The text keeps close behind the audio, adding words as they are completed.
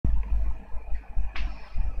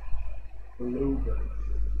Hello guys,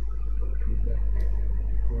 welcome back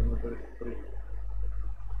to another stream.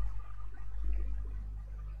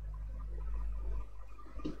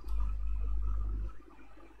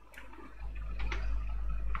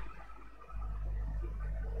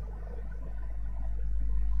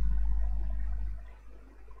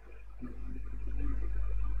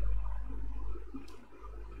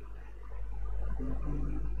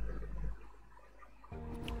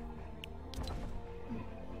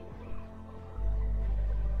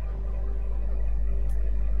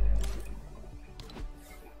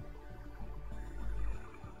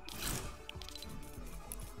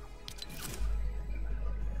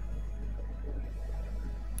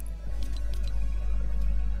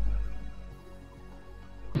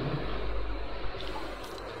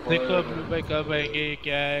 देखो blue भाई कब आएंगे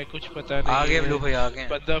क्या है कुछ पता नहीं। आ गए ब्लू भाई आ गए।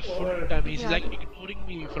 But the full time he's like ignoring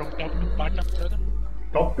me from top to bottom, brother.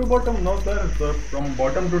 Top to bottom, not there, sir. From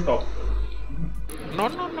bottom to top. No.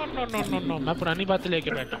 मैं पुरानी बातें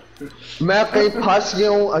लेके बैठा हूँ। मैं कहीं फंस गया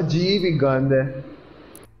हूँ, अजीब ही गंद है।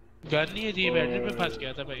 गन नहीं अजीब है, पे फंस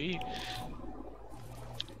गया था भाई।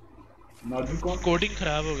 कोडिंग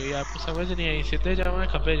खराब हो गई, आपको समझ नहीं आई। सीधे जावा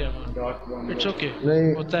खपे जावा, इट्स ओके,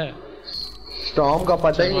 होता है। स्टॉर्म का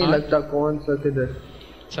पता ही नहीं लगता कौन सा किधर।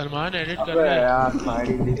 सलमान एडिट कर रहा है यार,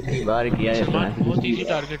 फाइटिंग बार किया है। सलमान बहुत इजी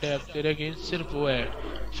टारगेट है अब तेरे अगेंस्ट, सिर्फ वो है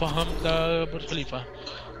फहम द बुर्ज खलीफा।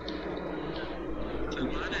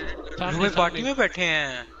 वो पार्टी में बैठे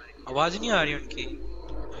हैं, आवाज नहीं आ रही उनकी।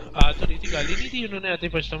 आ तो रही थी, गाली नहीं दी उन्होंने आते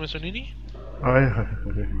पछता में, सुनी नहीं। हाय हाय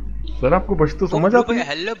सर, आपको पछतो समझ आती है?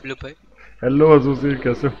 हेलो ब्लू भाई। हेलो अजूजी,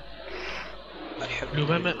 कैसे हो? ब्लू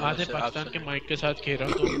भाई मैं आधे पाकिस्तान के माइक के साथ खेल रहा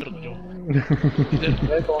हूँ, तो रुक जाओ।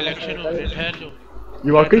 इलेक्शन हो रहे, ठहर जाओ।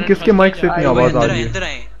 ये वाकई किसके माइक से इतनी आवाज आ रही है? अंदर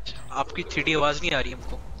आए, आपकी 3D आवाज नहीं आ रही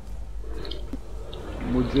हमको।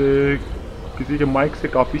 मुझे किसी के माइक से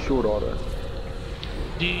काफी शोर आ रहा है।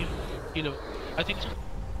 जी किलो आई थिंक सो।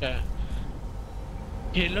 क्या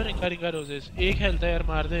खेल लो रिंगा रोजेस, एक हेल्थ है यार,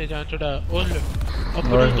 मार दे जान छोड़ा। और लो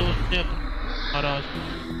अपने दोस्त ने महाराज।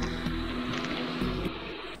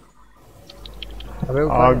 अबे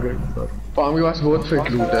आ गए सर। फार्म के पास बहुत फिट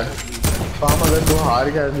लूट है। फार्म अगर तू हार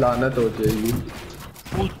गया लानत हो जाएगी।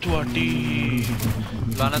 ओ चुआटी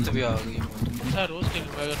लानत भी आ गई। सर रोज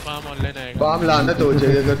खेलूंगा अगर फार्म ऑनलाइन आएगा। फार्म लानत हो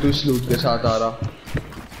जाएगी अगर तू इस लूट के साथ आ रहा।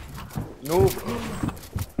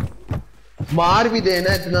 मार भी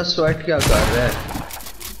देना, इतना स्वेट क्या कर रहा है?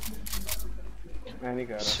 मैं नहीं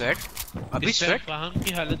कर रहा। स्वेट? अभी स्वेट? फार्म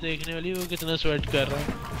की हालत देखने वाली, वो कितना स्वेट कर रहा है।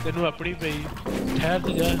 तेनू अपनी पे ही ठहर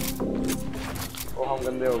तो जा। ओ हम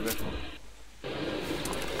गंदे हो गए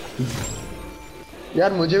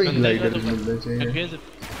यार, मुझे भी ग्लाइडर मिलना चाहिए।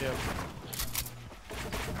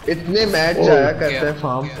 इतने मैच जाया करते हैं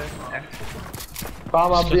फार्म।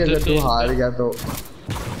 फार्म अब भी अगर तू हार गया तो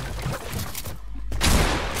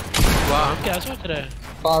वाह, क्या सोच रहा है?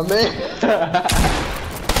 फार्मे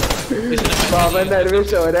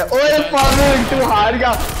नर्वस हो रहा है। ओए फार्मे, तू हार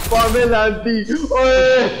गया। फार्मे जानती। ओए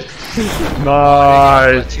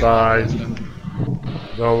नाइस नाइस,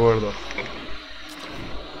 जबरदस्त।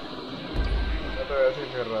 मैं तो ऐसे ही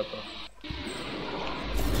कर रहा था।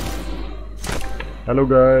 Hello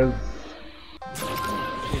guys.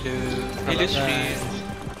 Hello stream.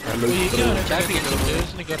 Hello ये क्या हो रहा है? चाय पी लो।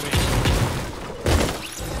 प्लेयर्स नहीं कर रहे।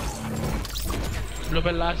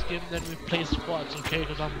 Global last game, then we play squads, okay?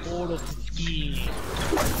 Because I'm bored of this game.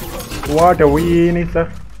 What a win, sir.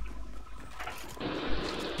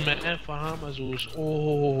 मैं फहाम अजूज।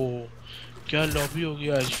 ओह क्या लॉबी होगी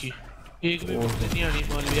आज की। एक भी मुझे नहीं आनी,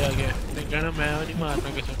 मौलवी आ गया। मैं कहना मैं नहीं मारना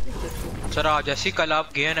कसम। सर आज ऐसी कल आप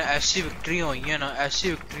गए ना, ऐसी विक्ट्री हुई है ना, ऐसी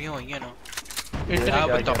विक्ट्री हुई है ना। इंटरनेट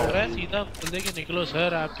बताओ सीधा बोल दे कि निकलो सर,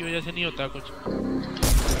 आपकी वजह से नहीं होता कुछ।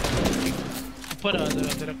 ऊपर आ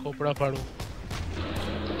जरा, तेरा खोपड़ा फाड़ू।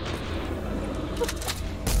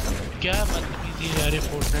 क्या बदतमीजी है यार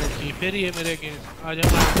फोर्टनाइट की। फिर ये मेरे अगेंस्ट आ जा।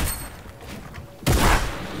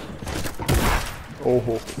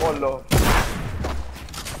 ओहो बोलो।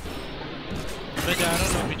 मैं जा रहा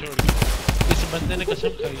हूँ लॉबी छोड़ के। इस बंदे ने कसम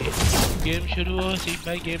खाई है, गेम शुरू हो सीख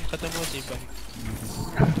भाई, गेम खत्म हो सीख भाई।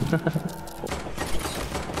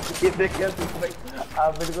 ये देख क्या तू भाई,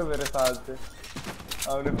 आप बिल्कुल मेरे साथ थे,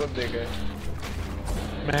 आपने खुद देखा है।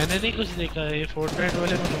 मैंने नहीं कुछ देखा है, ये फोर्टनाइट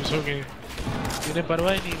वाले मनुष्य हो गए, इन्हें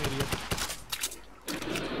परवाह ही नहीं मेरी।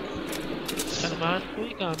 सलमान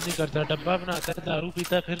कोई काम नहीं करता, डब्बा बनाता है, दारू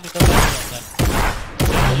पीता है, फिर निकल जाता है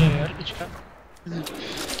यार कुछ काम।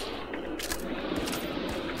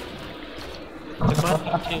 सलमान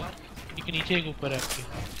नीचे एक ऊपर है आपके।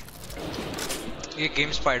 ये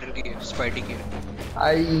गेम स्पाइडर की है, स्पाइडी की है।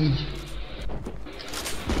 आई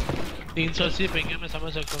 380 पिंग है, मैं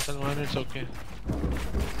समझ सकता हूँ सलमान, इट्स ओके।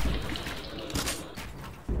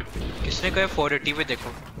 किसने कहा 480 पे देखो,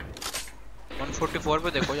 144 पे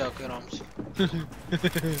देखो जाके आराम से।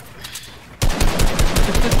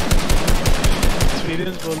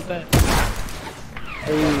 एक्सपीरियंस बोलता है।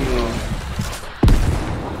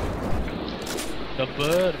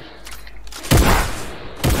 गब्बर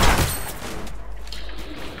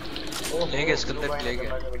ले गया सिकंदर, ले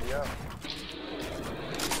गया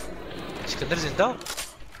सिकंदर जिंदा।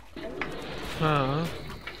 हाँ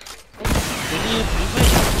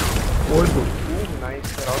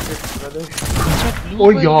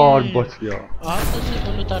ओ यार बच गया। आप कैसे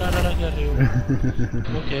बोलो तारा कर रहे हो?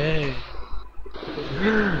 ओके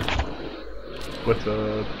बचा।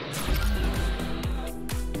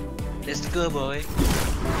 Let's go boy,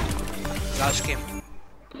 last game।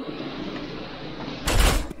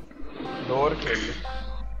 Door खेल ले।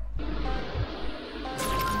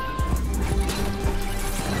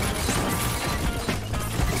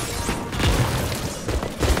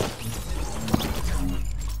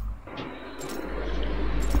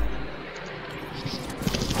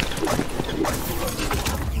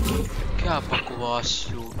 क्या बकवास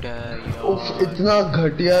लूट है यार। उफ, इतना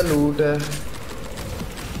घटिया लूट है।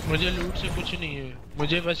 मुझे लूट से कुछ नहीं है,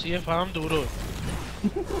 मुझे बस ये फार्म दूर हो।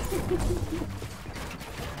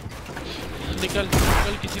 निकल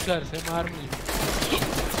निकल किसी घर से, मार मुझे।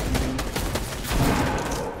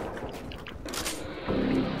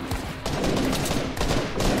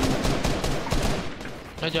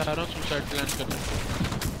 मैं जा रहा हूँ सुसाइड प्लान करने।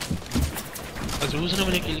 अजूज ने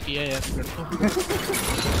मुझे किल किया यार।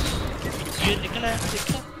 ये निकला है,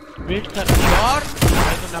 निकला। वेट कर यार।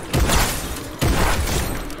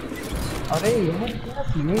 अरे यार क्या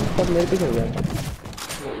सीने सब मेरे पे चल गया।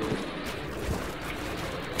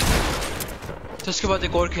 तो उसके बाद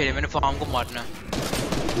एक और खेले मैंने, फार्म को मारना है।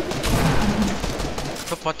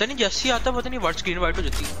 तो पता नहीं जैसे ही आता, पता नहीं वाइट स्क्रीन वाइट हो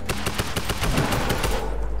जाती है।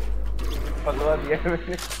 पलवा दिया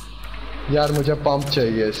मैंने। यार मुझे पंप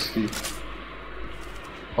चाहिए इसकी,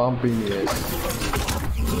 पंप ही नहीं है।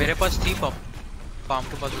 मेरे पास थी पंप, फार्म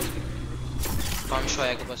के पास होती, फार्म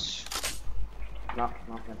शोया के पास ना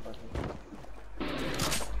मेरे पास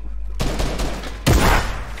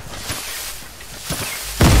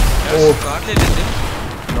यार कार ले लेते।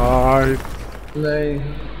 नाइस। नहीं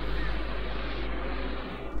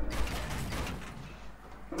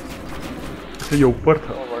ये ऊपर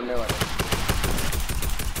था। वो बढ़ने वाला।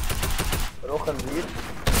 रोक रणवीर।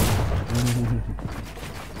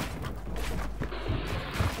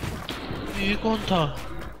 ये कौन था?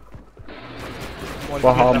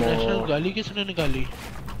 नेशनल गाली किसने निकाली?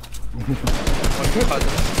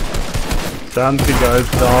 शांति गाइस,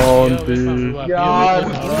 शांति। यार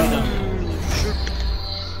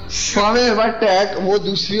स्वामी एक टैग वो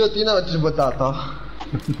दूसरी होती ना, तुझे बताता।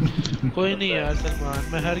 कोई नहीं यार सलमान,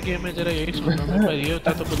 मैं हर गेम में जरा यही सुनता हूँ, पर ये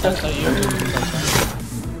होता तो बताता, ये होता तो बताता।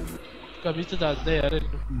 कभी तो दाद दे यार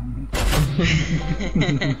इनको।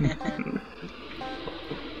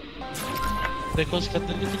 देखो उसके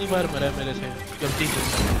अंदर कितनी बार मरा है मेरे से गलती से।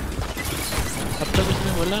 अब तक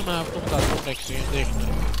उसने बोला मैं आपको बताता हूँ नेक्स्ट गेम देखना,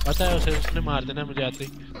 पता है उसे, उसने मार देना मुझे आते ही।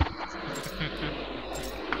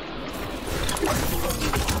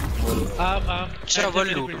 आप डबल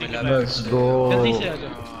लूट मिला। Let's go. जल्दी से आ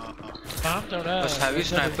जाओ। काम थोड़ा बस हैवी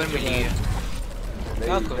स्नाइपर मिली है।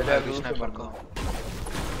 क्या करूं हैवी स्नाइपर का?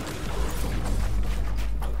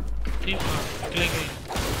 ठीक है, निकलेंगे।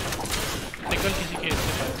 निकल किसी केस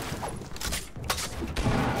से बाहर।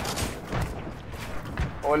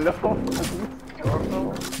 ओलो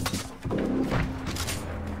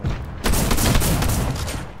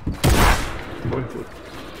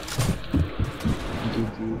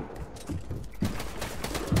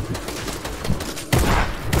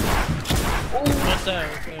होता है।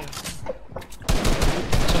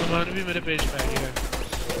 सलमान भी मेरे पेज पे आ गया।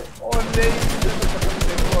 ओ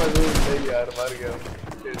नहीं यार मार गया।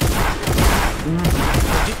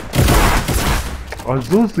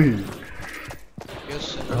 अजूसी। यस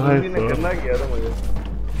ने करना किया था मुझे।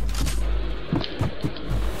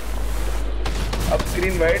 अब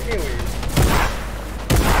स्क्रीन वाइट नहीं हुई।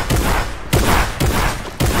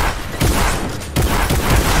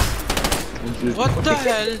 What the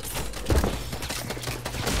hell.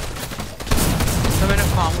 तो मैंने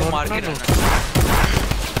फार्म को मार के रहना।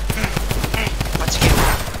 बच गया।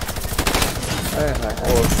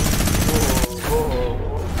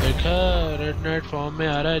 देखा, रेड नाइट फॉर्म में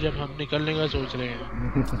आ रहा है जब हम निकलने का सोच रहे हैं।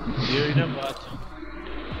 ये हुई ना बात।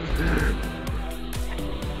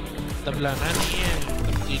 तब लाना नहीं है,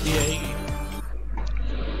 तब चीजें आएगी।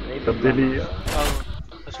 तब्दीली।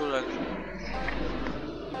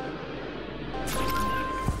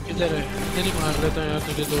 इधर है, इधर ही मार लेता यार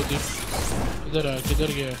तुझे 2-3। इधर आ, किधर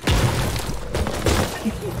गया?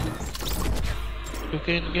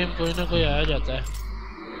 क्योंकि इन गेम कोई ना कोई आ जाता है।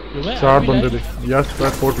 4 बंदे थे। Yes sir,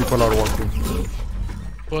 4 people are watching।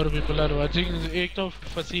 4 people are watching। एक तो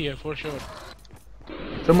फंसी है for sure।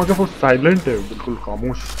 सर मगर वो साइलेंट है, बिल्कुल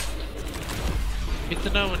खामोश।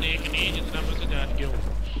 इतना अनेक नहीं जितना मैं तो जान गया हूँ।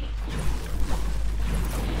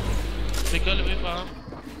 निकल भी पाम,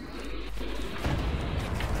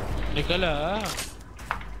 निकल आ।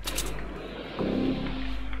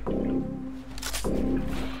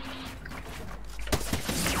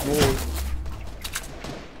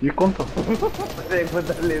 ये कौन था? एक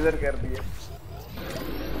बंदा लेजर कर दिया।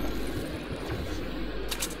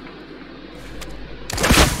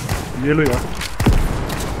 ये लो यार।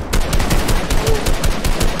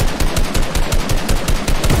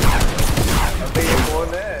 अबे ये कौन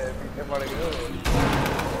है? पीछे पड़ गए हो।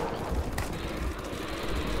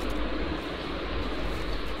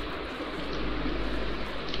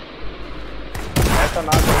 ऐसा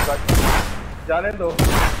ना करो, जाने दो।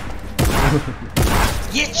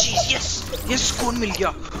 ये चीज यस यस कौन मिल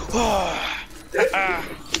गया?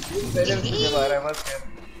 पहले मुझे मारा है मत कर।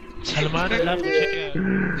 सलमान अल्लाह पूछे क्या?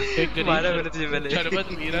 एक मारा मैंने तुझे पहले। शरबत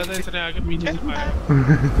पी रहा था, इसने आके पीछे से मारा।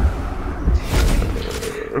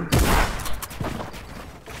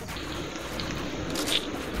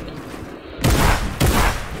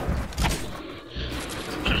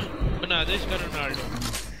 आदेश का रोनाल्डो।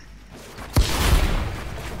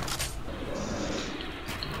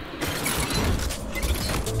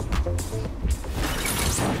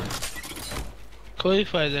 कोई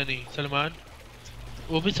फायदा नहीं सलमान,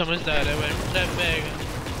 वो भी समझदार है। वह ट्रैप में आएगा,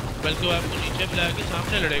 बल्कि वो आपको नीचे बुला के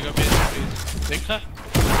सामने लड़ेगा फेस टू फेस। देखा?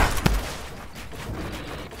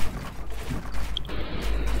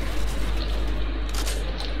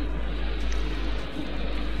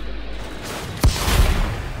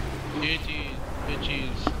 ये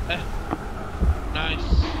चीज नाइस।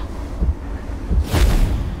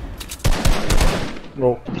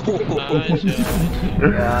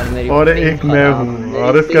 और एक मैं हूँ।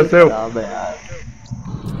 और इस कैसे हो?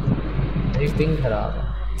 एक पिंग खराब है।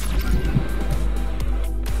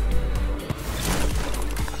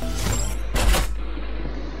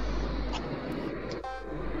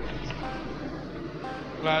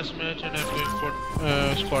 Class match and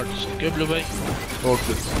spots. Okay blue भाई।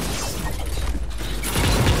 ओके।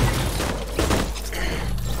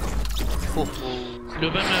 ब्लू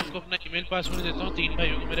भाई मैं आपको अपना ईमेल पासवर्ड देता हूँ, 3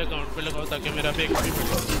 भाइयों को मेरे अकाउंट पे लगाओ ताकि मेरा भी एक्सपी मिले।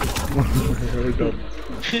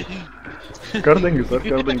 कर देंगे सर,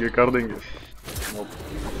 कर देंगे, कर देंगे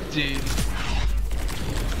जी।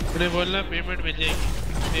 उन्हें बोलना पेमेंट मिल जाएगी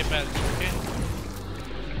पेपैल। ओके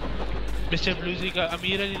मिस्टर ब्लूजी का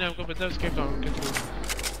अमीर अली नाम को पता है, उसके अकाउंट के थ्रू।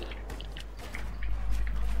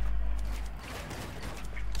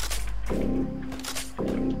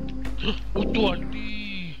 तो आंटी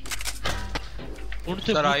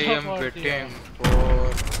उनसे sir I am waiting for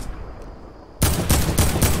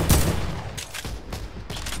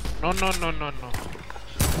no.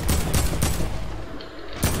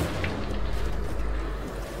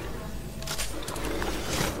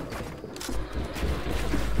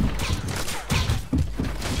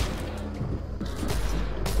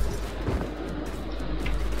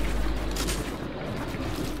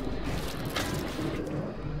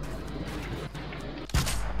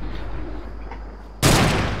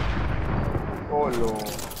 Low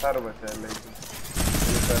sir बचा लेकिन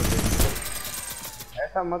ये कर दे।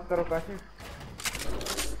 ऐसा मत करो काशी।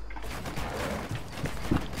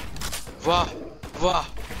 वाह वाह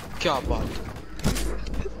क्या बात।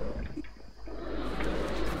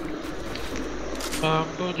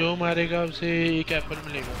 हमको जो मारेगा उसे एक एप्पल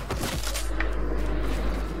मिलेगा।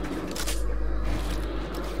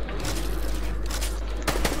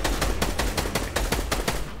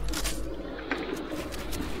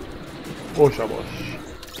 ओ शाबाश।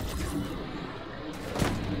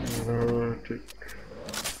 ठीक।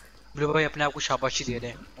 ब्लू भाई अपने आप को शाबाशी दे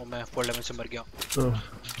रहे हैं और मैं फोर लेवल से मर गया।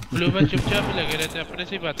 ब्लू भाई चुपचाप ही लगे रहते हैं, अपने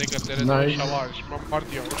से ही बातें करते रहते हैं। शाबाश मैं मर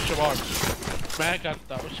दिया, शाबाश मैं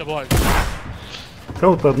करता हूँ, शाबाश। क्या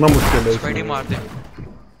उतरना मुश्किल है स्पाइडी मार दे।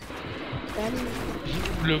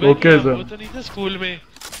 ब्लू भाई ओके सर। वो तो नहीं था स्कूल में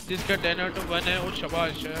जिसका 10 out of 1 है वो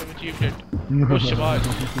शाबाश अचीव्ड इट। वो शाबाश।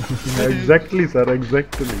 Exactly sir,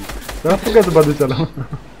 exactly. आपको कैसे पता चला?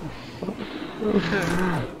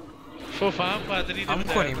 वो फार्म पादरी ने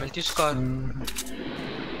हमको नहीं मिलती स्कार।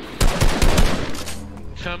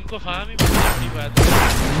 हमको फार्म ही मिलती अपनी बात।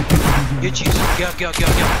 ये चीज क्या क्या क्या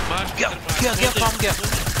क्या मार क्या क्या क्या फार्म क्या।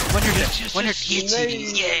 1 हिट ये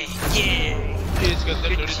चीज ये इसके अंदर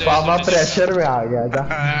थोड़ी देर पापा प्रेशर में आ गया था।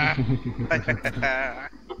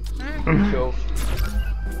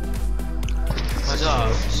 मजा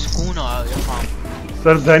सुकून आ गया फार्म।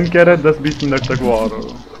 सर जैन कह रहा है 10-20 मिनट तक वो आ रहा है।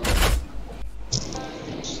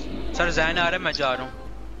 सर जैन आ रहा है, मैं जा रहा हूँ।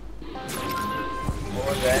 वो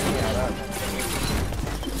जैन नहीं आ रहा।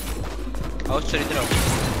 आओ सर इधर आओ।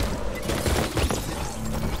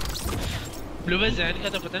 ब्लू भाई जैन का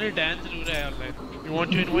तो पता नहीं, डैन जरूर है online. You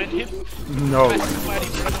want to invite him? No.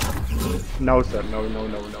 No sir, no.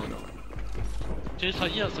 जी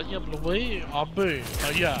सही है ब्लू भाई, अबे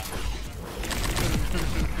सही है।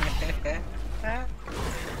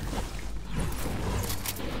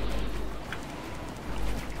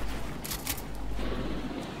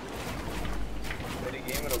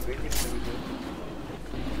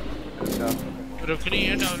 रुकनी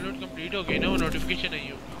है, डाउनलोड कंप्लीट हो गई ना, वो नोटिफिकेशन नहीं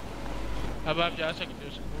होगा। अब आप जा सकते हो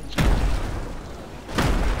सुकून से।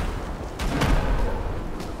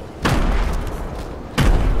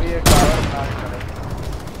 ये टावर ब्लास्ट करे।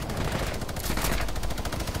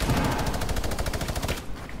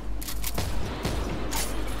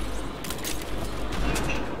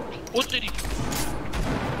 ओ तेरी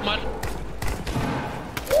मार।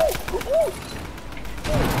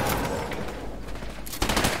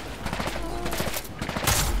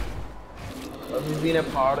 अभी ने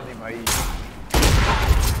फाड़ दी भाई।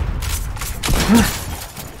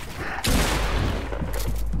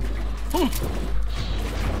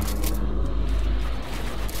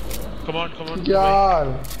 Come on यार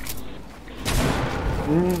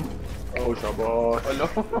ओ शाबाश।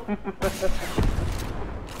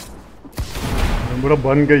 पूरा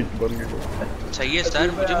बन गई। सही है सर,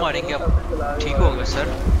 मुझे मारेंगे अब। ठीक होगा सर।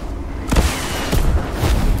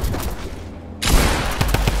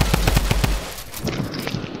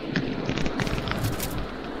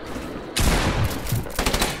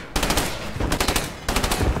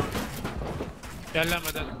 अल्लाह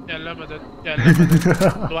मदद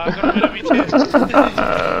दुआ करो मेरे पीछे।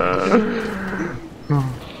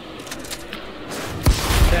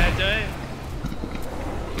 रह जाए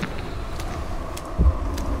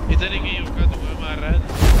इधर ही कहीं होगा, तुम्हें मार रहा है।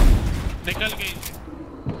 निकल गई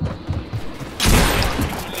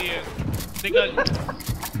निकल।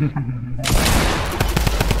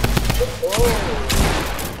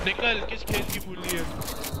 निकल, किस खेत की फूली है?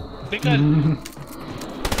 निकल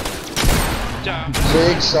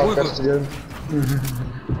एक शॉकर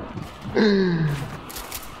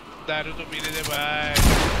दारू तो पीने दे भाई,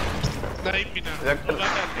 नहीं पीना।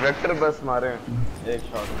 वेक्टर बस मारे एक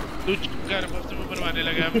शॉट। तू कर बस, तुम्हें मरवाने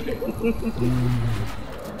लगा मुझे।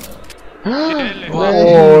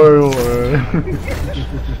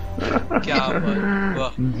 क्या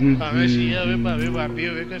वाह। भावे शिया हुए, भावे भाभी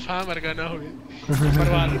हुए, कोई फाम मरगाना हुए,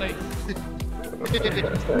 मरवाता ही।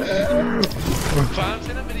 फाम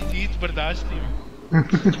से ना मेरी जीत बर्दाश्त नहीं हुई।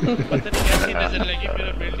 पता नहीं कैसी नजर लगी,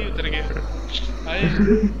 मेरा बेल्ट ही उतर गया। आए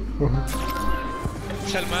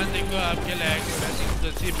सलमान देखो आपके लायक हो रहा है।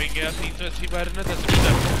 380 में गया, 380 बार ना 10 में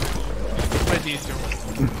जाता मैं जीत जाऊँ।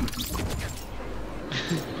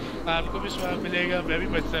 आपको भी स्वाद मिलेगा, मैं भी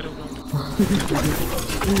बचता रहूँगा।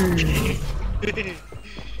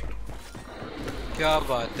 क्या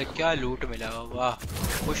बात है, क्या लूट मिला। वाह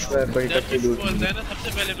खुश जब बोलता है ना सबसे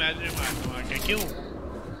पहले मैच में मारता हूँ आके, क्यों?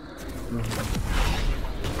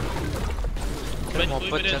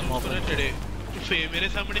 मोहब्बत चढ़े मेरे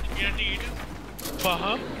सामने क्या टीट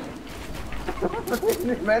फाहम।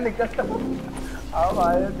 मैं निकलता हूँ। अब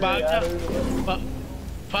आए थे भाग जा, यार।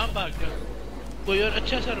 फाहम भाग जा, कोई और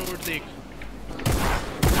अच्छा सा रोड देख।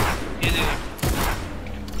 ये देख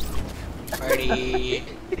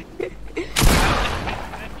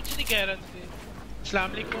मैं कुछ नहीं कह रहा था। अस्सलाम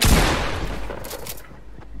वालेकुम।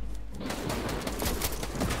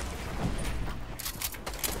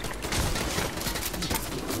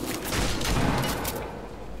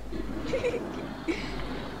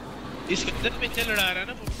 इस अंदर पिक्चर लड़ा रहा है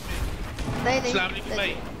ना मुझ में। नहीं अस्सलाम वालेकुम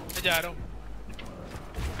भाई, मैं जा रहा हूँ।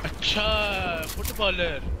 अच्छा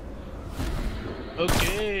फुटबॉलर,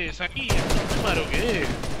 ओके सही है। मारोगे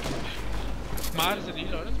मार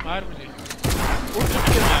जलील औरत, मार मुझे, उठ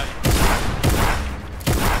के मार।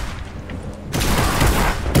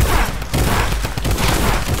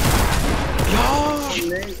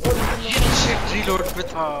 शिट, रीलोड पे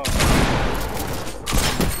था।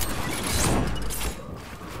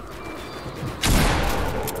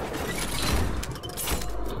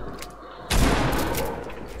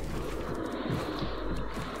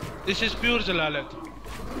 This is pure जलालत।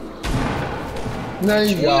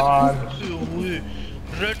 नहीं यार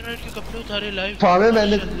रेड के कपड़े उतारे लाइव। फामे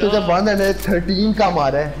मैंने तुझे 113 का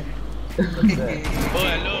मारा है। ओ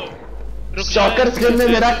हेलो सॉकर स्किन ने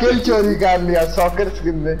मेरा किल चोरी कर लिया, सॉकर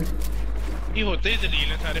स्किन ने। ये होते ही दलील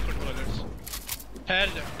है सारे फुटबॉलर्स। ठहर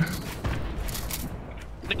जा,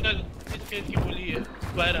 निकल, इस केस की बोली है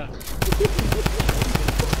बाहर आ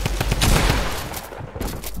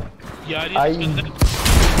यार। ये अंदर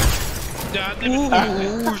जाते हैं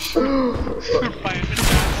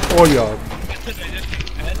ओ यार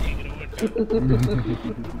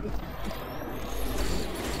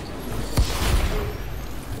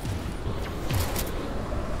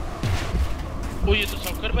वो ये तो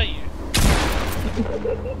सॉकर भाई है।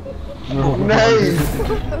 नहीं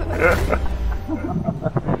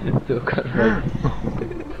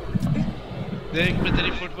देख मैं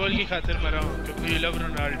तेरी फुटबॉल की खातिर मरा हूँ क्योंकि you love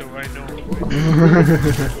Ronaldo, I know.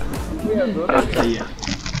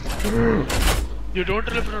 You don't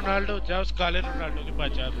love Ronaldo, जाओ उस काले रोनाल्डो के पास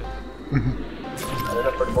जा फिर।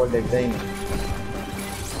 अरे फुटबॉल देखता ही नहीं।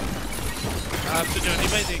 आप तो जॉनी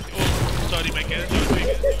भाई देख, ओ सॉरी मैं कह रहा हूँ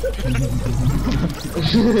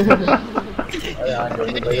अरे हाँ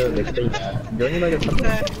जॉनी भाई तो देखते ही नहीं। जॉनी भाई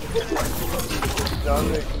जॉन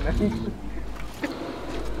विक नहीं।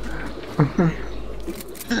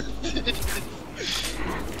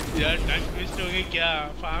 यार टंग ट्विस्ट हो गई क्या,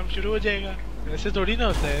 फार्म शुरू हो जाएगा, ऐसे थोड़ी ना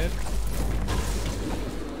होता है यार।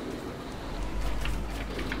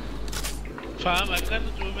 फार्म अगर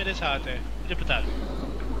जो मेरे साथ है मुझे बता दो।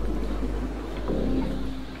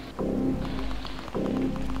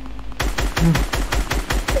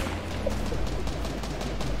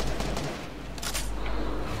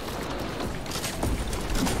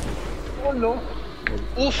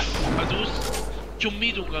 उफ अजूज चुम्मी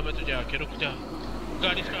दूंगा मैं तुझे आके, रुक जा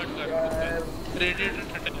गाड़ी स्टार्ट कर, रेडिएटर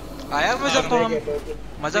ठंडा आया मजा फार्म,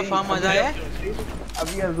 मजा फार्म मजा आया।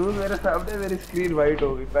 अभी अजूज मेरे सामने, मेरी स्क्रीन वाइट हो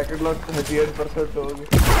गई, पैकेट लॉस 38% हो गई।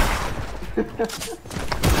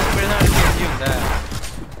 मेरे साथ कैसी होता है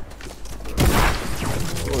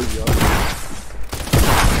ओ यार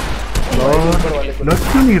लग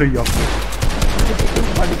क्यों नहीं रही आपको?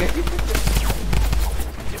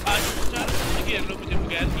 आज चार घेर लो मुझे,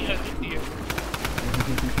 बगैर की हद होती है।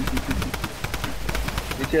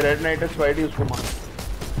 नीचे रेड नाइट स्पाइडी, उसको मार।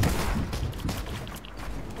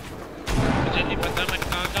 मुझे नहीं पता मैं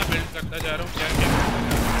कहाँ बिल्ड करता जा रहा हूँ, क्या क्या।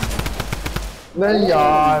 नहीं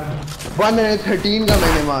यार 113 का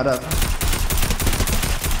मैंने मारा था।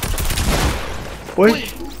 ओए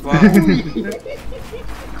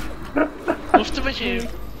मुफ्त में शेव,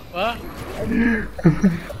 वाह।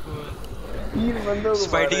 तीन बंदों को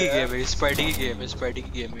स्पाइडी की गेम है, स्पाइडी की गेम है, स्पाइडी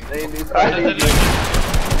की गेम है। नहीं स्पाइडी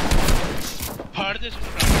फाड़ दे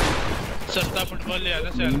सस्ता फुटबॉल ले आना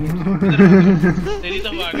सैल। तेरी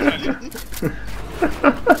तो वाट वाली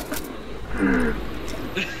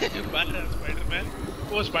स्पाइडरमैन,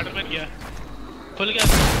 वो स्पाइडरमैन गया खुल गया,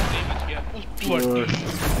 नहीं बच गया।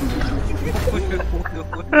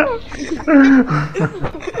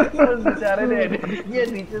 बेचारे ने ये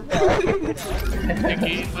नीचे से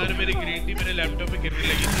यकीन मार मेरी ग्रीन टी मेरे लैपटॉप पे गिरने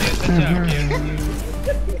लगी थी, ऐसा चाह किया।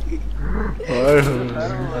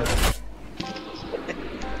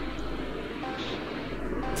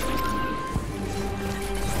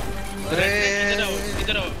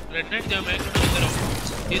 इधर आओ रेड नाइट जा, मैं इधर आओ।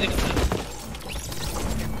 ये देख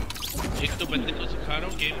एक तो बंदे को सिखा रहा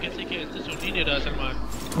हूँ गेम कैसे खेलते, इससे सुन ही नहीं रहा सलमान।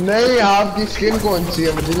 नहीं आपकी स्किन कौन सी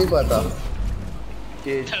है मुझे नहीं पता।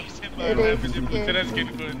 सबसे मारा है मुझे दूसरा स्किन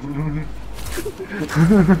कौन।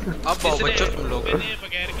 अब आओ बच्चों तुम लोग। मैंने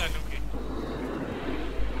बगैर कानों के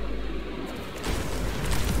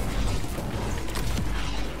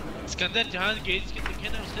इसके अंदर जहाँ गेज के दिखे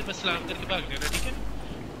ना उससे बस सलाम करके भाग जाना, ठीक है।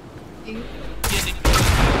 ये देखिए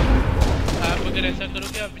आप अगर ऐसा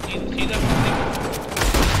करोगे आप सीधा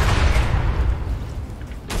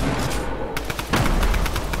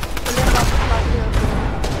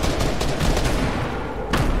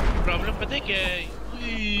प्रॉब्लम पता है क्या है,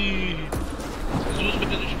 जूस में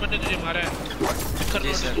दुश्मन ने तुझे मारा है। कर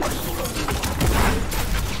लो सर,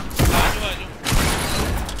 आजो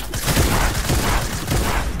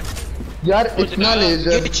यार इतना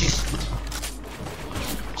लेजर।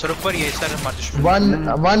 सर ऊपर ये सर हमारे दुश्मन।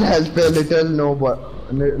 वन हेल्थ पे लिटिल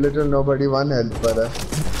नोबडी वन हेल्थ पर है।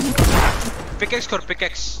 पिकेक्स कर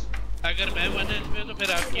पिकेक्स। अगर मैं वन हेल्थ पे तो फिर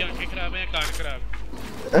आपकी आंखें खराब है या कान खराब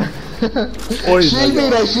है।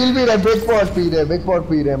 शील भी रहा, बिग पॉट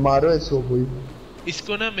पी रहे, मारो इसको कोई।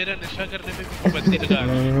 इसको ना मेरा नशा करने में भी पाबंदी लगा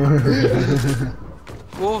रही है।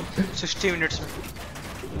 वो 60 मिनट्स में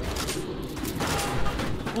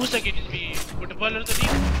 2 सेकंड भी फुटबॉलर तो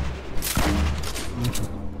नहीं।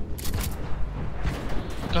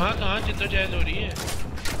 कहाँ जिद्दोजहद हो रही है।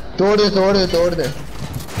 तोड़ दे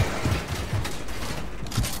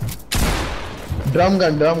ड्रम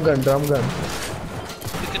गन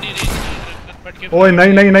इतनी रेंज नहीं पट के ओए नहीं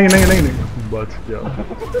बच गया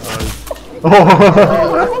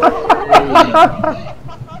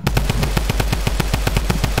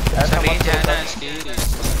ऐसा मत रेंज है ना कर, इसकी।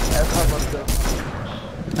 ऐसा मत कर।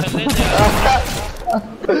 थल्ले जा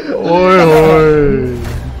ओए होए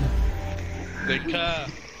देखा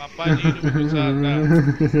पापा जी ने गुस्सा आता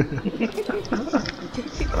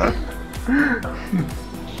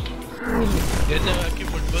ये जब आपकी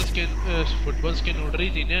फुटबॉल स्किन उड़ रही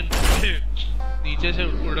थी ना नीचे से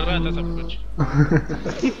उड़ रहा था सब कुछ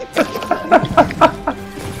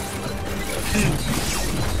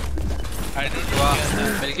I don't know वाह क्या था।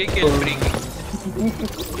 मिलके किल फ्री की।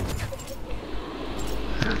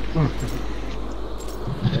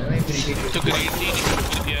 तो ग्रीन टी नहीं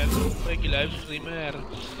करती यार भाई की लाइव स्ट्रीम है यार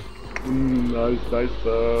नाइस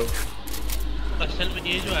असल में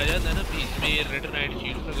ये जो आ जाता है ना बीच में ये रेड नाइट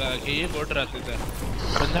शील्ड लगा के ये बहुत डराते थे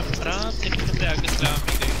बंदा आराम से किसी पे आके सलाम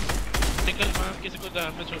भी दे निकल मां किसी को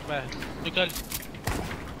दाम में छोड़ पाया निकल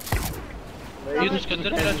ये तो उसके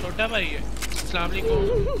अंदर मेरा छोटा भाई है अस्सलाम वालेकुम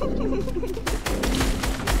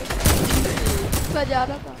बजा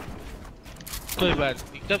रहा था कोई बात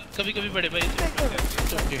नहीं कभी कभी बड़े भाई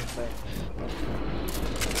ओके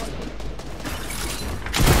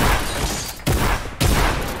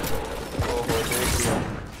ओहो देख लिया।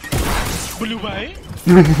 ब्लू भाई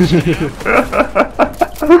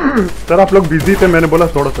सर आप लोग बिजी थे मैंने बोला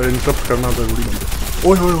थोड़ा सा इंटरप्ट करना जरूरी है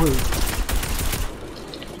ओए होए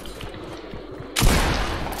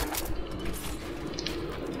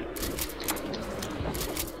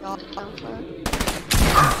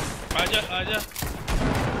आजा आजा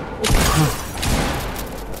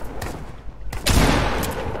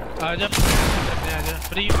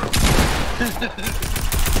फ्री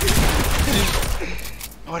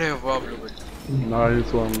अरे वाह ब्लू भाई। नाइस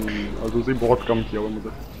वन अजूसी बहुत कम किया हुआ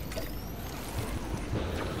मुझे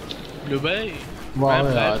ब्लू भाई वाह मैं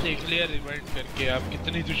यार। लाइव देख लिया रिवाइंड करके आप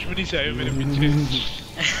कितनी दुश्मनी से आए हो मेरे पीछे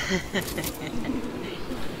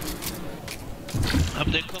अब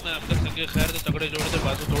देखो मैं आपका संगे खैर से तगड़े जोड़ दे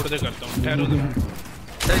बाजू तोड़ दे करता हूँ ठहरो जरा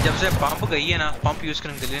सर जब से पंप गई है ना पंप यूज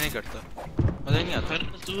करने के लिए नहीं करता मजा ही नहीं आता। सर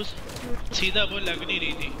महसूस सीधा वो लग नहीं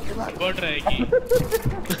रही थी बहुत रहेगी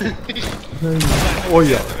ओ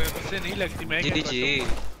यार मुझसे नहीं लगती मैं जी क्या जी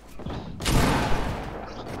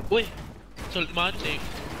ओए सलमान शेख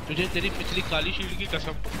तुझे तेरी पिछली काली शील्ड की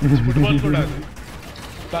कसम इस फुटबॉल को डाल दे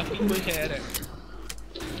बाकी कोई खैर है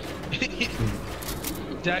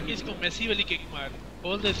जाके इसको मेसी वाली किक मार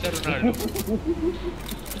बोल दे इसका रोनाल्डो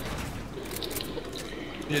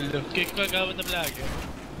ये लो किक का क्या मतलब आ गया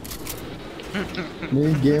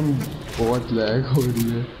मेरी गेम बहुत लैग हो रही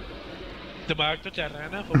है दिमाग तो चल रहा है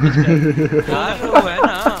ना फोकस कर यार वो है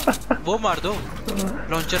ना वो मार दो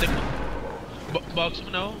लॉन्चर। देखो बॉक्स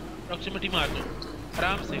बनाओ प्रॉक्सिमिटी मार दो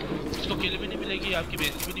आराम से इसको किल भी नहीं मिलेगी आपकी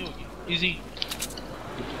बेइज्जती भी नहीं होगी इजी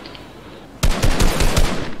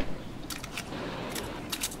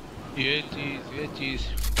ये चीज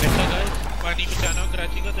देखा गाइस पानी बचाना हो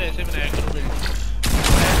कराची का तो ऐसे बनाया करो बिल्ड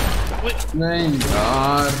नहीं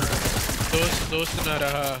यार दोस्त ना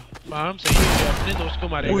रहा माम सही है कि अपने दोस्त को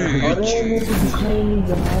मारेगा अरे मेरे को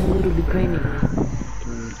दिखा ही नहीं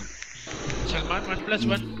सलमान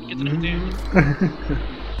 1+1 कितने होते हैं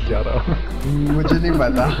 11 मुझे नहीं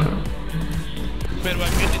पता फिर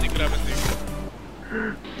वाकई नहीं दिख रहा बंदे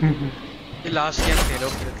ये लास्ट गेम खेलो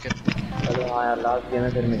फिर के। अरे हाँ यार लास्ट गेम है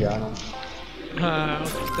फिर मैं जा रहा हूँ हाँ हो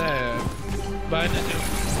सकता है बाय ना जाओ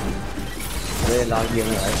अरे लास्ट गेम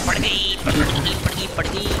है भाई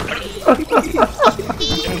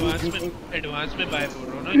एडवांस में बाय बोल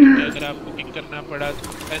रहा हूँ ना क्योंकि अगर आपको किक करना पड़ा तो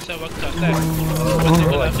ऐसा वक्त आता है बंदे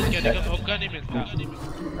को वापस कहने का मौका नहीं मिलता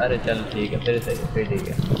अरे चल ठीक है फिर सही फिर ठीक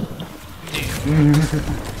है जी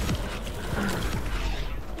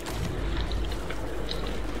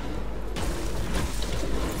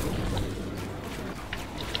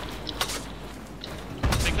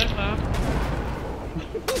निकल माम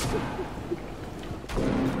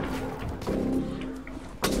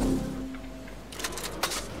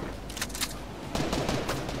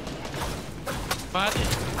मार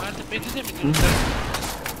दे पीछे से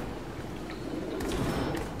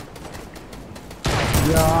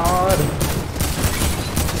यार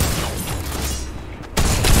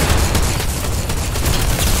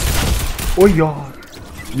ओ यार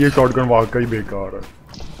ये शॉटगन वाकई बेकार है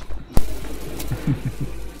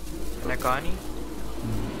मैं कहा नहीं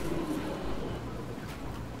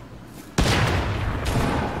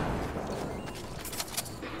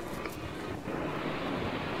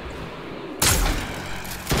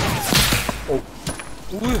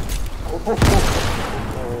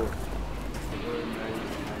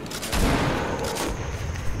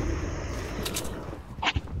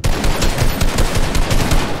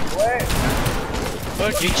ये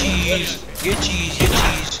चीज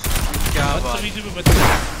क्या बात। बदतमीजी में बता।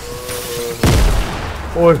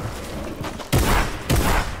 ओए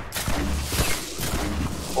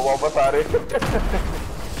वो वापस आ रहे।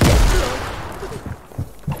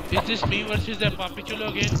 Is this me versus the Papi Chulo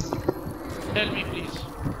again? Tell me please.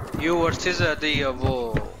 You versus the वो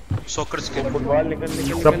soccer skill। फुटबॉल निकल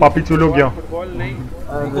सब पापी चूलो क्या? फुटबॉल नहीं।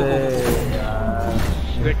 अरे यार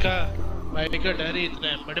देखा भाई का डर ही इतना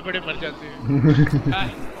है, बड़े मर जाते हैं।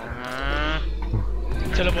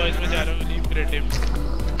 चलो बॉयज में जा रहा हूँ लीव क्रिएटिव।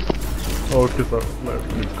 ओके सर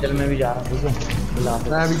चल मैं भी जा रहा हूँ।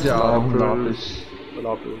 मैं भी जा रहा हूँ।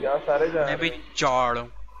 क्या सारे जा मैं भी चाड़ हूँ।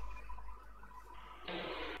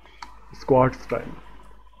 Squad time.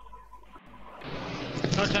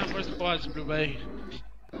 No time for squads, Blue Bay.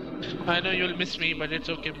 I know you'll miss me, but it's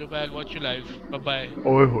okay, Blue Bay. I'll watch you live. Bye bye.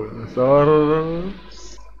 ओए होए सर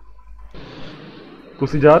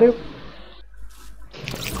तुसी जा रहे हो?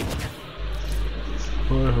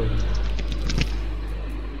 ओए होए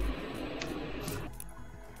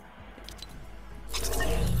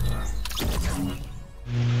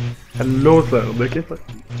हेलो सर देखिए सर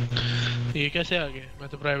ये कैसे आ गए? मैं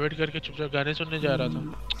तो प्राइवेट करके चुपचाप गाने सुनने जा रहा था।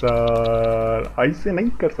 सर ऐसे नहीं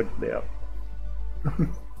कर सकते आप।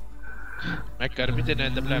 मैं कर भी देना है,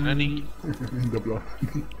 दबलाना नहीं। दबला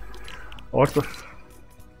और सर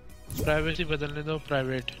प्राइवेसी बदलने दो,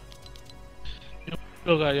 प्राइवेट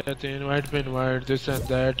लोग आ जाते हैं, इनवाइट पे इनवाइट, दिस एंड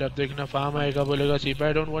दैट। अब देखना फार्म आएगा, बोलेगा cepa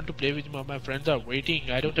I don't want to play with my friends are waiting,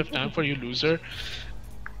 I don't have time for you loser.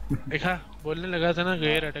 देखा बोलने लगा था ना,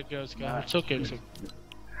 गैर अटक गया उसका। It's okay it's okay.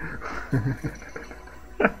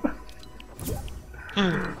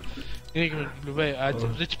 एक मिनट भाई, आज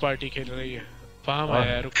रिच पार्टी खेल रही है, फार्म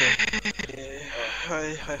आया है, रुको।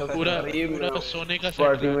 पूरा सोने का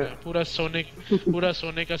सेट लाना है, पूरा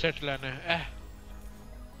सोने का सेट लाना है।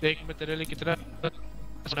 देख मैं तेरे लिए कितना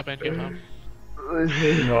सोना पहन के फार्म।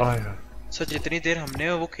 सर जितनी देर हमने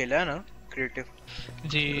वो खेला है ना क्रिएटिव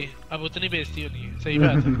जी, अब उतनी बेइज्जती होनी है। सही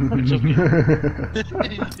बात है। It's okay।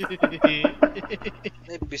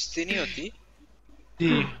 नहीं बेइज्जती नहीं होती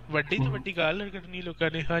जी, वड्डी तो वड्डी गाल कटनी लोगों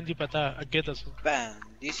ने। हाँ जी पता, अगे दसो। बैन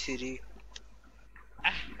दी सीरी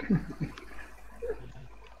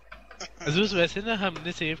अजूस वैसे ना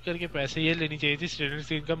हमने सेव करके पैसे ये लेनी चाहिए थी स्टूडेंट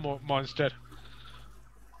सीन का मॉन्स्टर,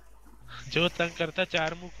 जो तंग करता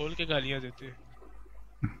चार मुंह खोल के गालियां देते।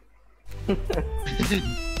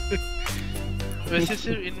 वैसे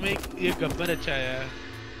सिर्फ इनमें ये गब्बर अच्छा है,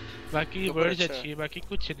 बाकी वर्ड्स अच्छी है, बाकी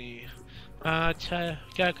कुछ नहीं है। हाँ अच्छा है,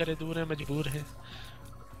 क्या करे, दूर है, मजबूर है।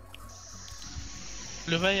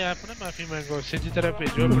 लो भाई आप ना माफी मांगो, सीधी तरह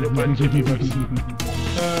भेजो अपने 5 GB बक्स।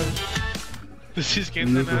 ਤੁਸੀਂ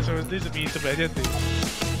ਕਹਿੰਦਾ ਨਾ ਸਮਝਦੇ ਜ਼ਮੀਨ ਤੇ ਬਹਿ ਜਾਂਦੇ।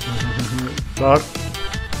 सर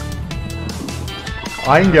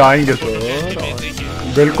आएंगे सर,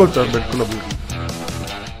 बिल्कुल सर बिल्कुल। अभी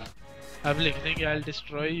अब लिखने के I'll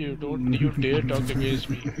destroy you, don't you dare talk against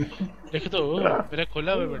me। लिख दो, मेरा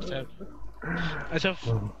खोला हुआ व्हाट्सएप। अच्छा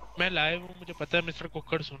मैं लाइव हूँ, मुझे पता है मिस्टर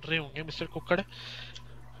कुक्कड़ सुन रहे होंगे। मिस्टर कुक्कड़,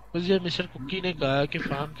 मुझे मिस्टर कुक्की ने कहा कि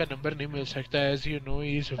फार्म का नंबर नहीं मिल सकता। As you know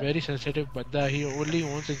he is a very sensitive बंदा, ही only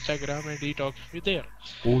ons Instagram and he talks with their.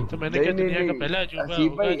 तो मैंने कहा दुनिया का पहला अजूबा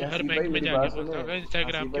होगा जो हर बैंक में जाके बोलता होगा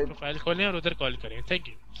इंस्टाग्राम की प्रोफाइल खोलें और उधर कॉल करें। Thank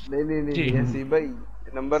you. नहीं हसी भाई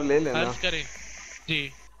नंबर ले लेना। अर्ज करें जी,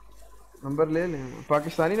 नंबर ले लें।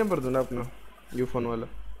 पाकिस्तानी नंबर दो ना अपना, यूफोन वाला,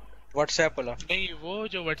 व्हाट्सएप वाला। नहीं वो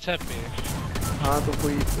जो व्हाट्सएप पे है। हाँ तो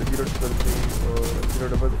कोई 033 और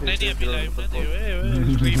 033। नहीं अभी लाइव ना दियो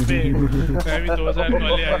स्ट्रीम पे। मैं भी 2000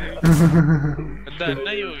 वाले आ गए, बंदा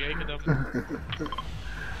अन्ना ही हो गया एकदम।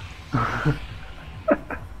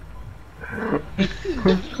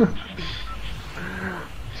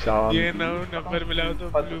 ये नंबर मिलाओ तो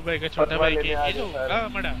ब्लू भाई का छोटा भाई के ये जो हां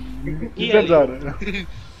मड़ा किधर जा रहे हैं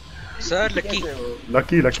sir? Lucky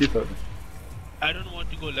sir. I don't want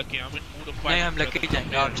to go lucky. I'm in mood of fight. नहीं हम लकी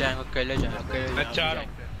जाएंगे, आप जाएंगे अकेले जाएंगे। मैं जा रहा हूँ।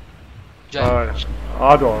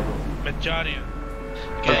 आ जाओ मैं जा रही हूँ।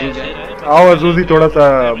 आओ अजूजी थोड़ा सा,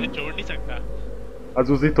 मैं छोड़ नहीं सकता।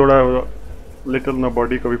 अजूजी थोड़ा लिटिल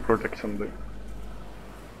नोबडी को भी प्रोटेक्शन दे।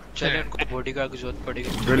 चलिए उनको बॉडी का जरूरत पड़ेगी।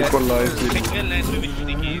 बिल्कुल लाइव सिंगल लाइन में भी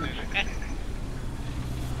नहीं की इन्होंने।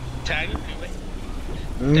 टैलेंट है भाई,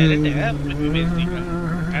 टैलेंट है अपने बेइज्जती का।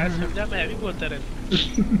 ऐसा समझा मैं भी बोलता रहता।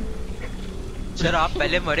 सर आप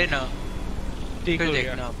पहले मरे ना, ठीक हो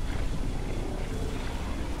देखना आप।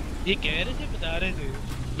 ये कह रहे थे, बता रहे थे,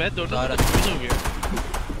 मैं दोनों कंफ्यूज हो गया।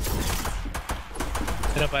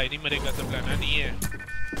 मेरा भाई नहीं मरेगा तो प्लाना नहीं है।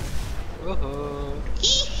 ओहो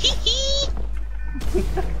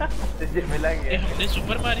तुझे मिला गया। हमने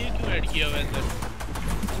सुपर मारियो क्यों ऐड किया हुआ है अंदर?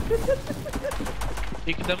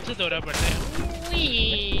 एकदम से दौरा पड़ता है।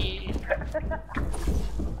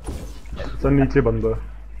 सर नीचे बंदा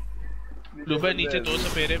लुबा नीचे 2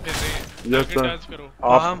 सपेरे फिर रहे हैं। यस आगे सर डांस करो।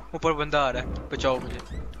 हम ऊपर बंदा आ रहा है, बचाओ मुझे।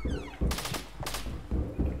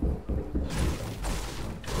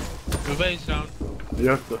 लुबा इस राउंड।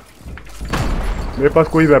 यस सर मेरे पास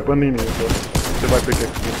कोई वेपन ही नहीं है सर सिवाय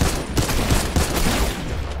पिकेक्स के।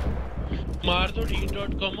 मार दो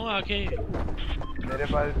डी.com आके। मेरे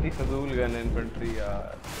पास इतनी फजूल गन है इन्फेंट्री यार।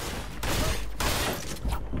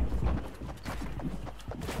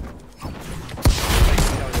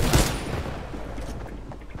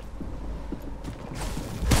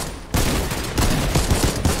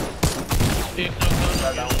 एक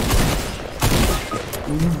नॉकडाउन।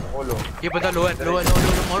 बोलो ये बंदा लो है, लो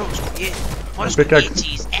मारो उसको। ये मारो उसको, ये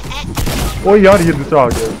चीज। ओ यार ये दूसरा आ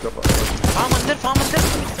गया इसका पास। फार्म अंदर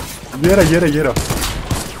ये रहा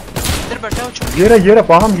अंदर बैठा हो। ये रहा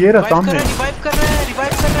पाम ये रहा सामने। रिवाइव कर रहा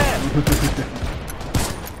है।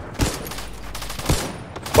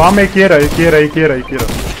 पाम एक ये रहा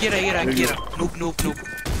नूब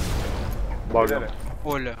भाग गया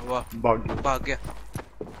ओले वाह भाग गया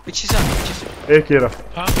पीछे से एक ये रहा।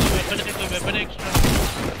 हां वेपन एक्स्ट्रा।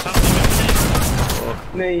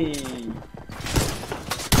 नहीं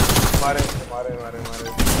मारे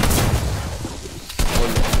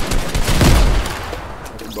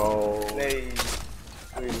नहीं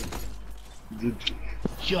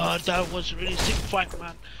यार that was really sick fight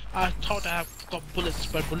man. I thought I have got bullets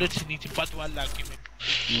but bullets ही नहीं थी। बदवाल लाके में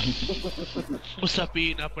उसका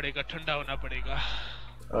पीना पड़ेगा, ठंडा होना पड़ेगा।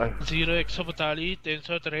 0 142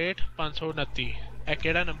 363 529 ए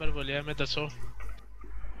केड़ा नंबर बोलिया मैं दसो।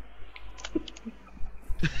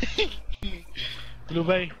 ब्लू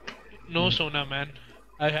भाई नो सोना man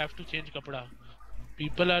I have to change कपड़ा।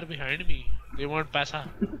 People are behind me, they want पैसा।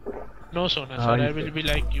 No सोना sir, I will be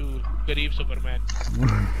like you गरीब Superman.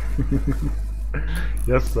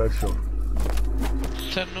 Yes sir sure।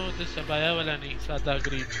 Sir no this abaya वाला नहीं, सादा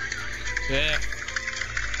गरीब।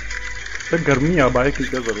 तो गर्मी आबाए की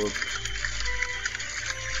क्या जरूरत।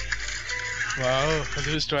 वाओ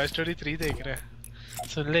अभी टॉय स्टोरी 3 देख रहा है।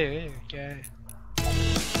 सुन ले क्या है।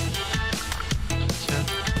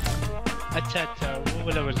 अच्छा वो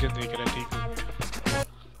वाला वर्जन देख रहा है। ठीक है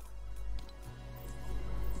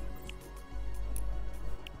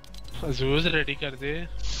अजूज रेडी कर दे।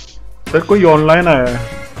 सर कोई ऑनलाइन आया है।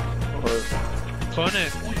 कौन है?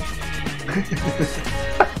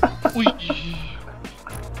 उई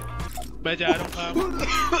मैं जा रहा हूँ काम।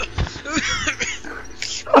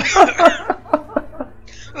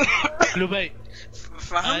 लो भाई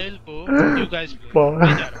फाइल को यू गाइस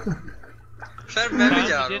मैं जा रहा हूँ सर। मैं भी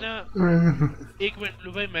जा रहा हूँ ना। एक मिनट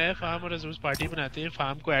लो भाई मैं फार्म और अजूज पार्टी बनाते हैं।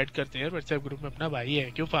 फार्म को ऐड करते हैं व्हाट्सएप ग्रुप में, अपना भाई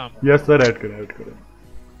है। क्यों फार्म? यस सर ऐड करें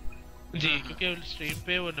जी क्योंकि स्ट्रीम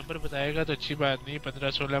पे वो नंबर बताएगा तो अच्छी बात नहीं।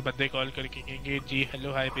 15-16 बंदे कॉल करके कहेंगे जी हेलो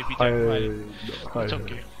हाय बेबी जान हाय।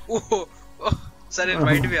 ओके ओह सर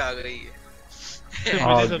इनवाइट भी आ गई है।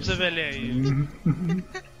 मुझे सबसे पहले आई है।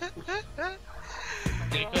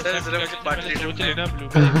 सर मुझे पार्टी सोच लेना ब्लू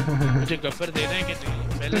भाई मुझे गब्बर देना है कि नहीं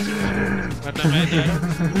पहले सोच वरना मैं जा रहा हूँ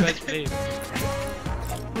बस प्लीज।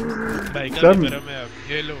 भाई का गरम है अब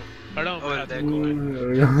ये लो खड़ा हूँ मैं देखो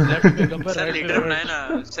लेफ्ट पे गब्बर सर लीडर बनाए ना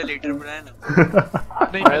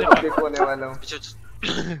नहीं पहले किक होने वाला हूँ।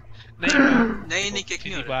 नहीं किक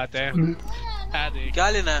नहीं बात है। क्या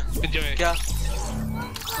लेना है क्या?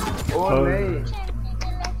 ओ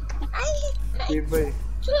नहीं भाई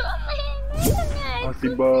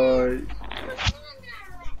आसिफ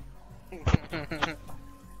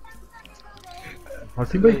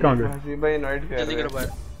भाई कहाँ गए? आसिफ भाई इनवाइट कर रहे हैं।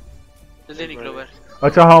 जल्दी निकलो बाहर।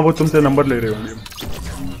 अच्छा हाँ वो तुमसे नंबर ले रहे होंगे।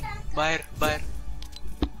 बाहर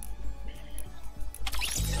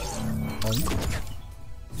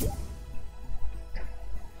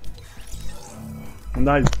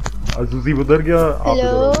नाइस। अजूजी उधर गया आप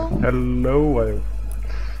हेलो हेलो आयो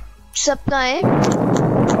सब कहाँ है?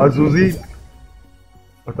 अजूजी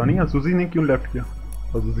पता नहीं अजूजी ने क्यों लेफ्ट किया।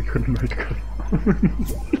 अजूजी को इनवाइट कर।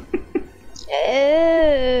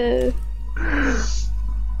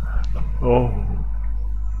 ओह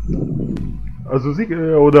अजूजी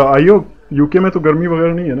उधर आइयो। यूके में तो गर्मी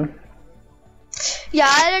वगैरह नहीं है ना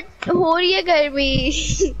यार? हो रही है गर्मी।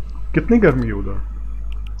 कितनी गर्मी है उधर?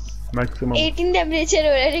 मैक्सिमम 18 टेम्परेचर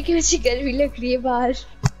हो रहा है लेकिन मुझे गर्मी लग रही है बाहर।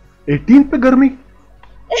 18 पे गर्मी?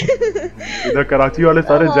 इधर कराची वाले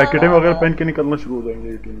सारे जैकेटें वगैरह पहन के निकलना शुरू हो जाएंगे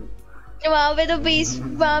 18 में। वहाँ पे तो 20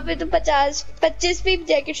 वहाँ पे तो 50-25 भी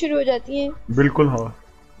जैकेट शुरू हो जाती हैं। बिल्कुल हाँ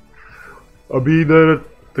अभी इधर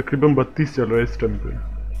तकरीबन 32 चल रहा है इस टाइम पे।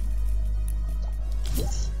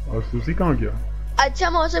 और सूसी कहाँ गया? अच्छा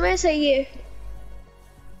मौसम है सही है।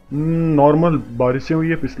 नॉर्मल बारिशें हुई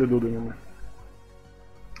है पिछले 2 दिनों में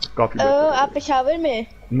काफी बेहतर। आप पेशावर में?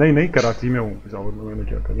 नहीं कराची में हूँ। पेशावर में मैंने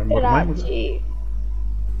क्या करना, मरना है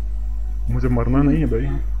मुझे मरना नहीं है भाई।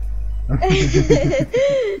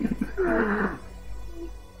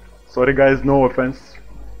 Sorry guys, no offence.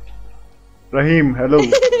 रहीम हेलो।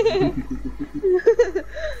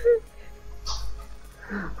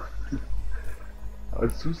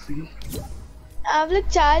 अज़ूज़ी आप लोग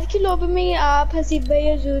 4 की लॉबी में, आप हसीब भाई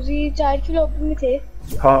अज़ूज़ी 4 की लॉबी में थे?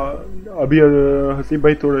 हाँ अभी हसीब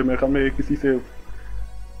भाई थोड़े मेरे ख्याल में किसी से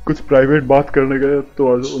कुछ प्राइवेट बात करने गए तो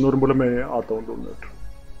उन्होंने बोला मैं आता हूँ 2 मिनट।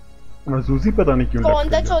 अज़ूज़ी पता नहीं क्यों। कौन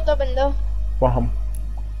था चौथा बंदा? फाहम।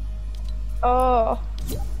 ओह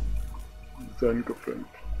जैन का फ्रेंड।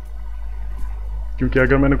 क्योंकि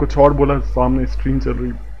अगर मैंने कुछ और बोला सामने स्ट्रीम चल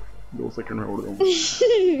रही 2 सेकंड में उड़ जाऊंगा।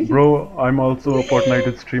 Bro I am also a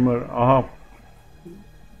Fortnite streamer.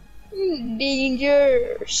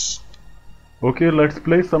 Dangers. Okay let's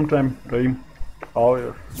play some time. रहीम आओ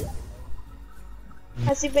यार।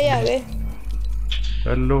 हसीब भाई आ गए।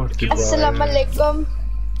 हेलो हसीब भाई। अस्सलाम वालेकुम।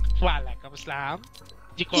 वालेकुम अस्सलाम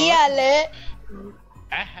जी। कौन? क्या हाल है?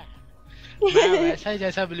 मैं वैसा ही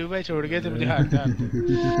जैसा ब्लू भाई छोड़ गए थे मुझे हाल चाल।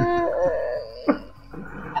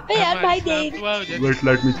 अबे यार भाई देख। Wait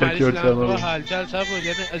let me check your channel. हाल चाल सब हो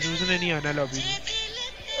जाने। अज़ूज़ ने नहीं आना लॉबी में।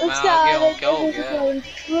 क्या हो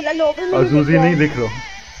गया? अज़ूज़ी नहीं दिख रहा।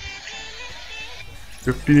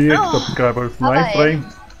 58 सब्सक्राइबर्स। नाइस रहीम।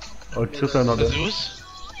 अच्छा चैनल है।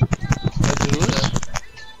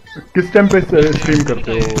 किस टाइम पे स्ट्रीम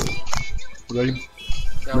करते हो रहीम?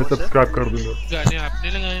 मैं सब्सक्राइब कर दूंगा। गाने आपने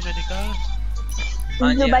लगाए मैंने कहा।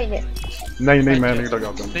 ब्लू भाई ने। नहीं मैं नहीं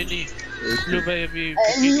लगाता। नहीं ब्लू भाई अभी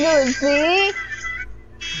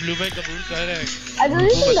ब्लू भाई कबूल कर रहा है।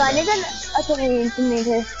 अज़ूज़ी गाने का अच्छा नहीं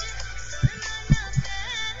थे।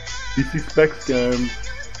 पीसी स्पेक्स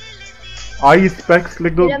आई स्पेक्स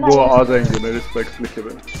लिख दो वो आ जाएंगे मेरे स्पेक्स लिखे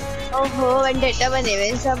हुए। ओहो वेंडेटा बने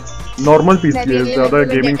हुए सब। नॉर्मल पीसी है, ज्यादा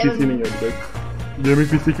गेमिंग पीसी नहीं है। गेमिंग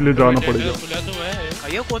पीसी के लिए जाना पड़ेगा।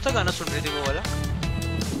 ये कौन सा गाना सुन रही थी वो वाला?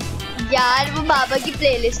 यार वो बाबा की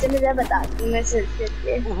प्लेलिस्ट है, मैं बताती हूँ। मैं सर्च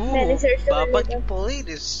करके मैंने सर्च कर बाबा की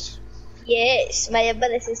प्लेलिस्ट। यस माय अब्बा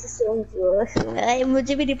ऐसे सॉन्ग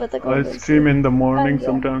मुझे भी नहीं पता कौन। I stream in the morning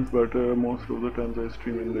sometimes but most of the times I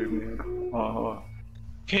stream in the evening। हाँ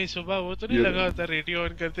कहीं सुबह वो तो नहीं लगा होता रेडियो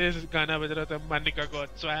ऑन करते गाना बज रहा था मानिका गॉड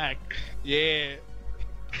स्वैग ये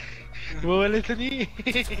वो वाले तो नहीं।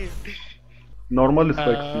 नॉर्मल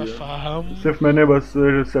स्पेक्स ही है। सिर्फ मैंने बस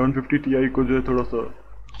 750 Ti को जो है थोड़ा सा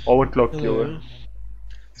ओवरक्लॉक किया हुआ है।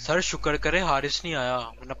 सर शुक्र करे हारिस नहीं आया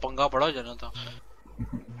वरना पंगा बड़ा हो जाना था।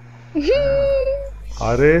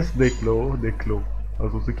 हारिस देख लो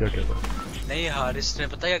अज़ूज़ी क्या कहता है। नहीं हारिस ने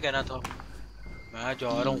पता क्या कहना था? मैं जा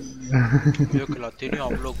रहा हूँ मुझे खिलाते नहीं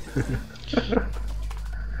आप लोग।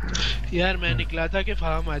 यार मैं निकला था कि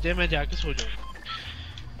फाहम आ जाए मैं जाके सो जाऊँ।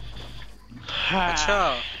 अच्छा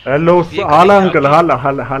हेलो हाला अंकल।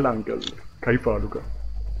 हाला अंकल कई फालू का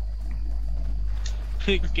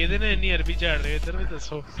कहते ना इतनी अरबी चढ़ रहे इधर में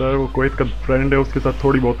दसो। सर वो कोई का फ्रेंड है उसके साथ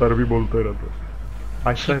थोड़ी बहुत अरबी बोलते रहते हैं।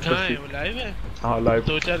 अच्छा कहाँ है वो? लाइव है? हाँ लाइव।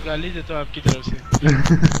 2-4 गाली देता हूँ आपकी तरफ से।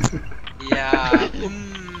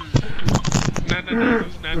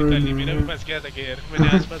 ना गाली मेरा भी फंस गया था कि यार मैंने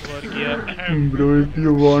आसपास गौर किया। Bro if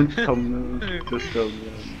you want thumbnail just tell me।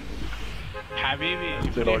 حبيبي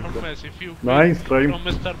Nice try।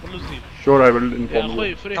 Sure I will inform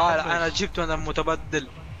you। أنا جبت أنا متبدل।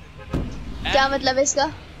 क्या मतलब है इसका?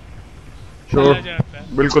 Sure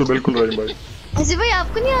बिल्कुल रहीम भाई। ऐसे भाई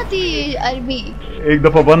आपको नहीं आती अरबी? एक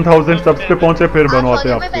दफा 1000 सब्स पे पहुंचे फिर बनवाते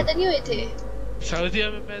हैं आपको। पैदा नहीं हुए थे सऊदीया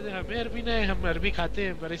में पैदा। हमें अरबी नहीं, हम अरबी खाते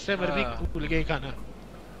हैं पर इससे अरबी भूल गए खाना।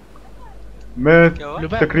 मैं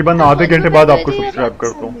तकरीबन आधे घंटे बाद आपको सब्सक्राइब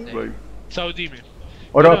करता हूँ भाई सऊदी में।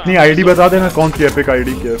 और अपनी आईडी बता देना कौन सी एपिक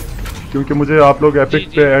आईडी क्या है क्योंकि मुझे आप लोग एपिक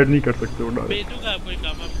पे ऐड नहीं कर सकते हो। भेजूंगा आपको एक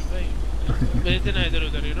काम भाई। भेज देना इधर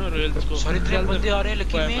उधर यू नो रॉयल्स को। सॉरी 3 बंदे आ रहे हैं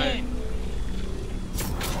लकी में।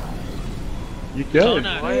 ये क्या है?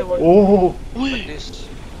 ओह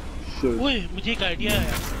ओए मुझे एक आइडिया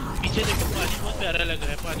आया। पीछे देखो पानी बहुत प्यारा लग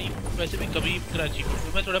रहा है। पानी वैसे भी कभी कराची में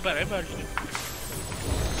मैं थोड़ा भरा है बाल्टी में।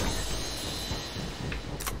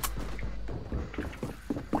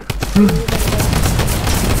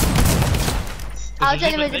 आओ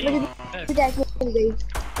चलिए मुझे टैग मिल गई।